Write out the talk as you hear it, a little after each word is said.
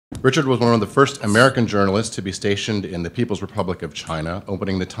Richard was one of the first American journalists to be stationed in the People's Republic of China,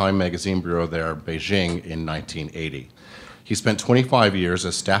 opening the Time magazine bureau there, Beijing, in 1980. He spent 25 years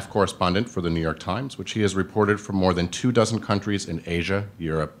as staff correspondent for the New York Times, which he has reported from more than 24 countries in Asia,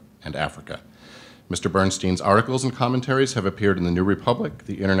 Europe, and Africa. Mr. Bernstein's articles and commentaries have appeared in the New Republic,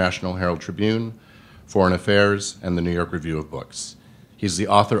 the International Herald Tribune, Foreign Affairs, and the New York Review of Books. He's the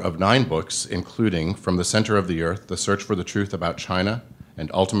author of 9 books, including From the Center of the Earth, The Search for the Truth About China, and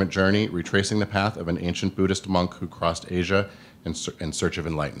Ultimate Journey, Retracing the Path of an Ancient Buddhist Monk Who Crossed Asia in Search of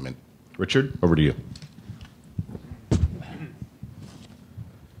Enlightenment. Richard, over to you.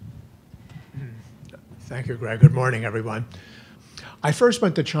 Thank you, Greg. Good morning, everyone. I first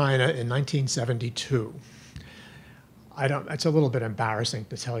went to China in 1972. It's a little bit embarrassing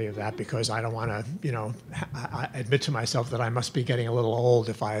to tell you that because I don't want to, I admit to myself that I must be getting a little old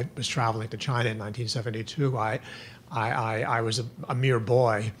if I was traveling to China in 1972. I was a mere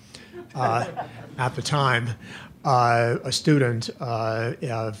boy at the time, a student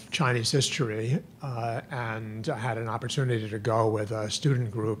of Chinese history, and I had an opportunity to go with a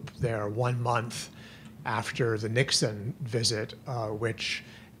student group there 1 month after the Nixon visit, which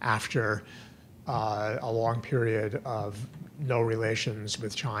after a long period of no relations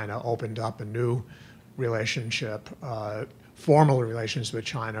with China opened up a new relationship. Formal relations with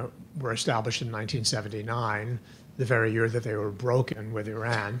China were established in 1979, the very year that they were broken with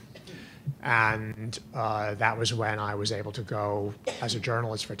Iran. And that was when I was able to go as a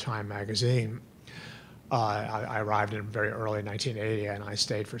journalist for Time magazine. I arrived in very early 1980, and I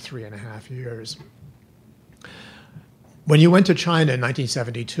stayed for 3.5 years. When you went to China in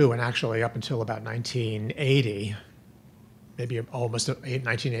 1972, and actually up until about 1980, maybe almost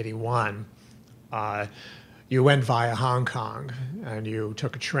 1981, you went via Hong Kong, and you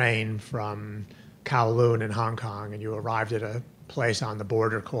took a train from Kowloon in Hong Kong, and you arrived at a place on the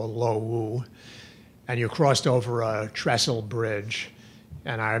border called Lo Wu, and you crossed over a trestle bridge.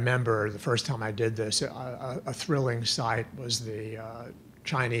 And I remember the first time I did this, a thrilling sight was the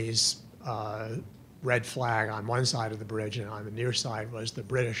Chinese red flag on one side of the bridge, and on the near side was the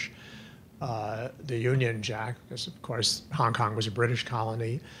British, the Union Jack, because of course Hong Kong was a British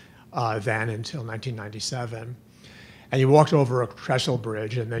colony then until 1997. And you walked over a trestle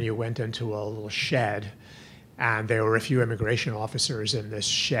bridge, and then you went into a little shed, and there were a few immigration officers in this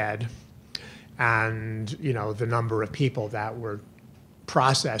shed, and the number of people that were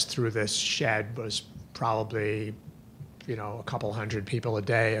processed through this shed was probably a couple hundred people a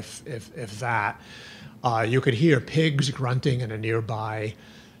day, if that. You could hear pigs grunting in a nearby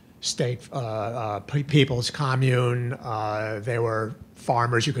state people's commune. They were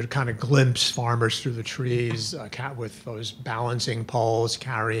farmers. You could kind of glimpse farmers through the trees with those balancing poles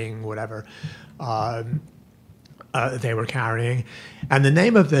carrying whatever they were carrying. And the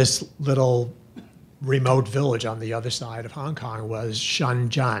name of this little remote village on the other side of Hong Kong was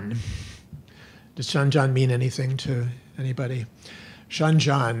Shenzhen. Does Shenzhen mean anything to anybody?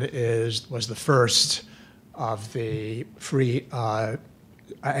 Shenzhen was the first of the free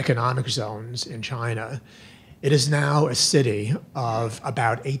economic zones in China. It is now a city of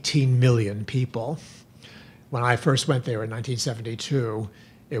about 18 million people. When I first went there in 1972,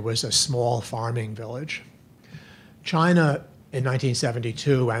 it was a small farming village. China in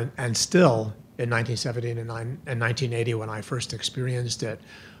 1972 and still in 1970 and 1980 when I first experienced it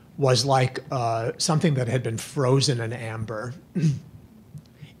was like something that had been frozen in amber.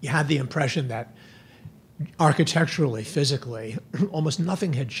 You had the impression that architecturally, physically, almost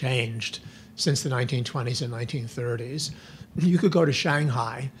nothing had changed since the 1920s and 1930s. You could go to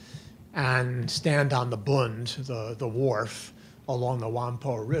Shanghai and stand on the Bund, the wharf along the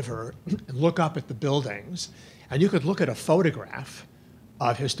Wampo River, and look up at the buildings, and you could look at a photograph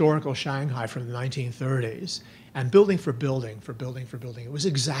of historical Shanghai from the 1930s, and building for building, it was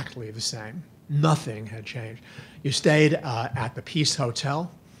exactly the same. Nothing had changed. You stayed at the Peace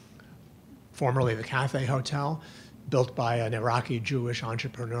Hotel, formerly the Cathay Hotel, built by an Iraqi Jewish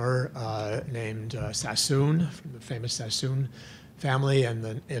entrepreneur named Sassoon, from the famous Sassoon family in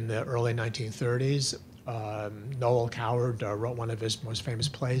the early 1930s. Noel Coward wrote one of his most famous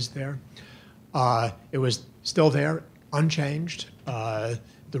plays there. It was still there, unchanged.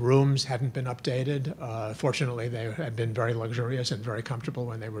 The rooms hadn't been updated. Fortunately, they had been very luxurious and very comfortable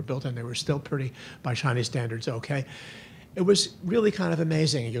when they were built, and they were still pretty, by Chinese standards, okay. It was really kind of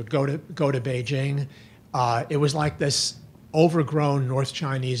amazing. You'd go to Beijing. It was like this overgrown North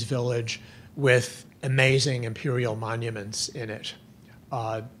Chinese village with amazing imperial monuments in it.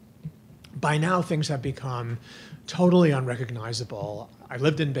 By now, things have become totally unrecognizable. I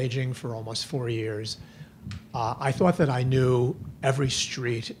lived in Beijing for almost 4 years. I thought that I knew every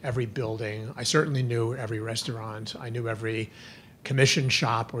street, every building. I certainly knew every restaurant. I knew every commission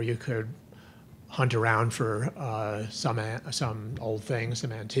shop where you could hunt around for some old things,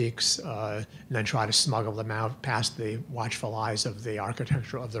 some antiques, and then try to smuggle them out past the watchful eyes of the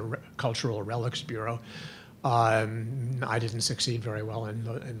Cultural Relics Bureau. I didn't succeed very well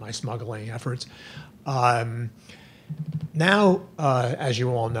in my smuggling efforts. Now, as you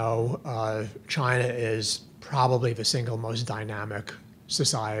all know, China is probably the single most dynamic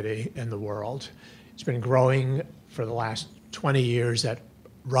society in the world. It's been growing for the last 20 years at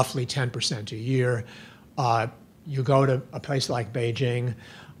roughly 10% a year. You go to a place like Beijing,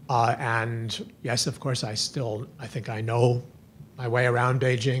 and yes, of course, I think I know my way around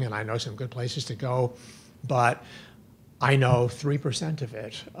Beijing, and I know some good places to go, but I know 3% of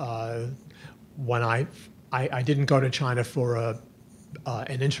it. When I didn't go to China for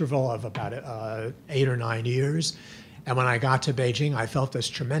an interval of about 8 or 9 years, and when I got to Beijing, I felt this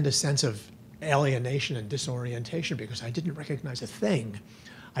tremendous sense of alienation and disorientation because I didn't recognize a thing.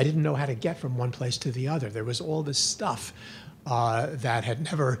 I didn't know how to get from one place to the other. There was all this stuff that had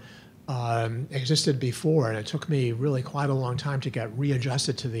never existed before, and it took me really quite a long time to get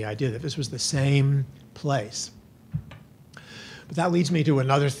readjusted to the idea that this was the same place. But that leads me to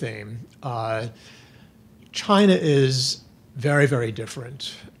another theme. China is very, very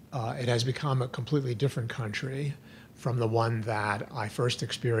different. It has become a completely different country from the one that I first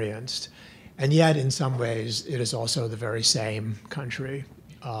experienced. And yet, in some ways, it is also the very same country.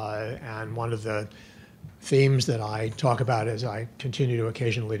 And one of the themes that I talk about as I continue to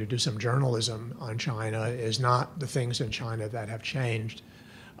occasionally to do some journalism on China is not the things in China that have changed,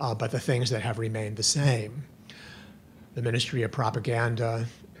 but the things that have remained the same. The Ministry of Propaganda,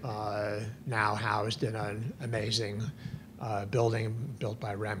 now housed in an amazing building built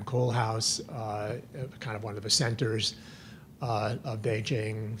by Rem Koolhaas, kind of one of the centers of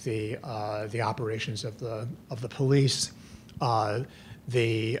Beijing, the operations of the police,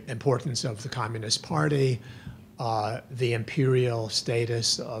 the importance of the Communist Party, the imperial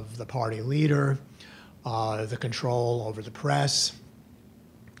status of the party leader, the control over the press.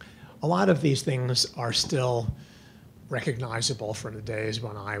 A lot of these things are still recognizable from the days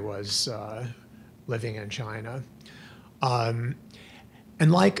when I was living in China. But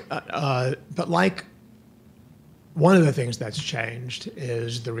one of the things that's changed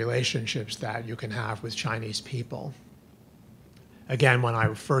is the relationships that you can have with Chinese people. Again, when I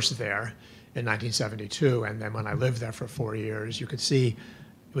was first there in 1972, and then when I lived there for 4 years, you could see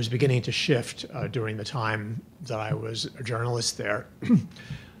it was beginning to shift during the time that I was a journalist there.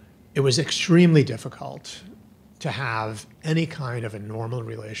 It was extremely difficult to have any kind of a normal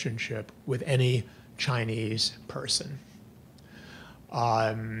relationship with any Chinese person.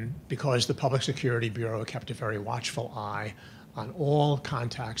 Because the Public Security Bureau kept a very watchful eye on all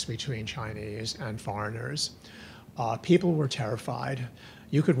contacts between Chinese and foreigners. People were terrified.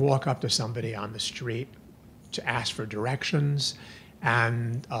 You could walk up to somebody on the street to ask for directions,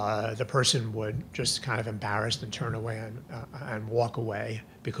 and the person would just kind of embarrassed and turn away and walk away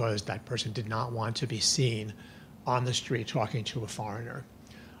because that person did not want to be seen on the street talking to a foreigner.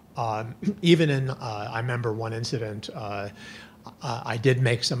 I remember one incident, I did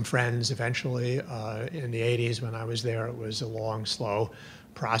make some friends eventually in the 80s when I was there. It was a long, slow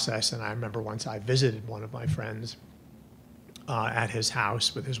process, and I remember once I visited one of my friends at his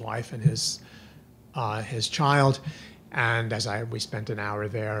house with his wife and his child, and we spent an hour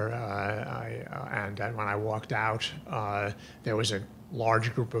there, and when I walked out, there was a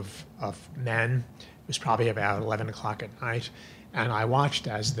large group of men. It was probably about 11 o'clock at night, and I watched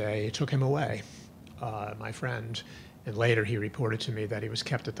as they took him away, my friend. And later he reported to me that he was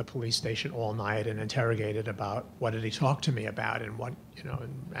kept at the police station all night and interrogated about what did he talk to me about, and what,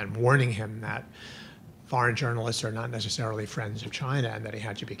 and warning him that foreign journalists are not necessarily friends of China and that he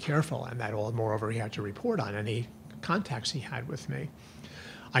had to be careful, and that moreover he had to report on any contacts he had with me.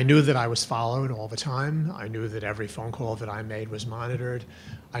 I knew that I was followed all the time. I knew that every phone call that I made was monitored.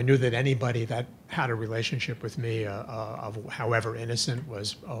 I knew that anybody that had a relationship with me, of however innocent,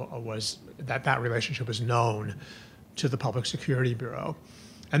 that relationship was known to the Public Security Bureau.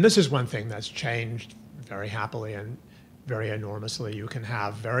 And this is one thing that's changed very happily and very enormously. You can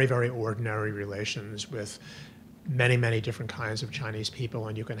have very, very ordinary relations with many, many different kinds of Chinese people,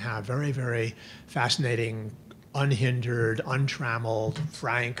 and you can have very, very fascinating, unhindered, untrammeled,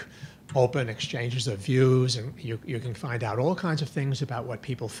 frank, open exchanges of views, and you can find out all kinds of things about what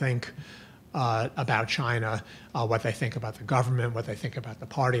people think about China, what they think about the government, what they think about the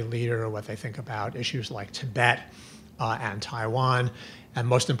party leader, what they think about issues like Tibet and Taiwan, and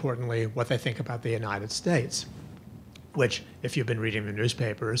most importantly, what they think about the United States. which, if you've been reading the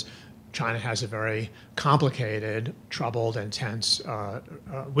newspapers, China has a very complicated, troubled, and tense,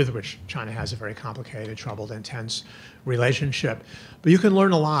 with which China has a very complicated, troubled, and tense relationship. But you can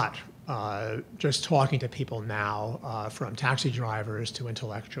learn a lot just talking to people now, from taxi drivers to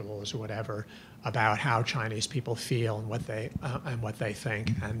intellectuals or whatever, about how Chinese people feel and what they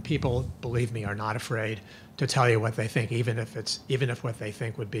think. And people, believe me, are not afraid to tell you what they think, even if what they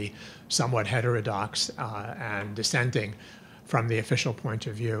think would be somewhat heterodox and dissenting from the official point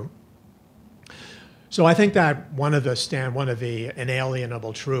of view. So I think that one of the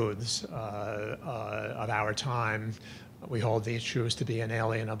inalienable truths of our time, we hold these truths to be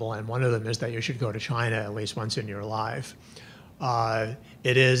inalienable, and one of them is that you should go to China at least once in your life.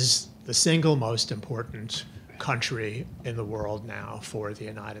 It is the single most important country in the world now for the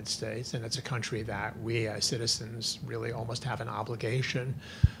United States, and it's a country that we as citizens really almost have an obligation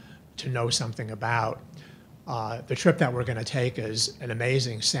to know something about. The trip that we're going to take is an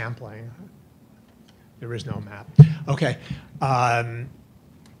amazing sampling. There is no map. Okay. We're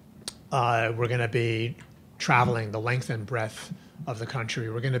going to be traveling the length and breadth of the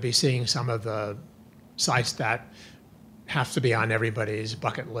country. We're going to be seeing some of the sites that have to be on everybody's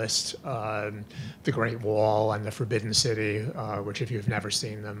bucket list, the Great Wall and the Forbidden City, which if you've never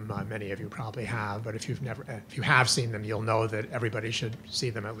seen them, many of you probably have, but if you have seen them, you'll know that everybody should see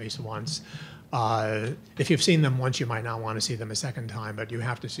them at least once. If you've seen them once, you might not want to see them a second time, but you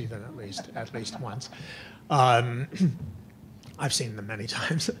have to see them at least once. I've seen them many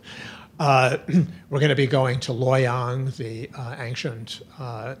times. We're going to be going to Luoyang, the ancient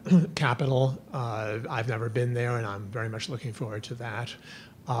capital. I've never been there, and I'm very much looking forward to that.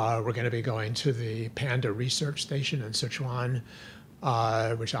 We're going to be going to the Panda Research Station in Sichuan,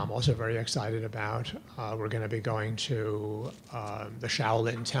 which I'm also very excited about. We're going to be going to the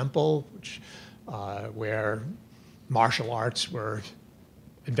Shaolin Temple, where martial arts were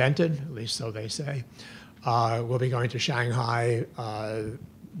invented, at least so they say. We'll be going to Shanghai,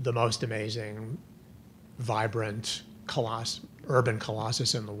 the most amazing, vibrant urban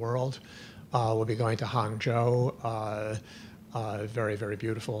colossus in the world. We'll be going to Hangzhou, very, very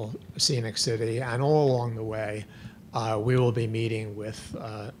beautiful, scenic city, and all along the way, we will be meeting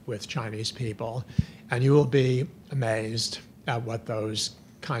with Chinese people, and you will be amazed at what those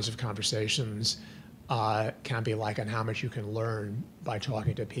kinds of conversations can be like, and how much you can learn by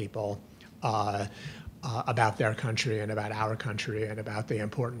talking to people about their country and about our country and about the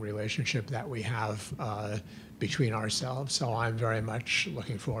important relationship that we have between ourselves. So I'm very much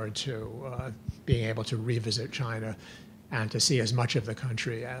looking forward to being able to revisit China and to see as much of the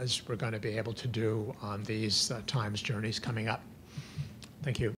country as we're going to be able to do on these Times journeys coming up. Thank you.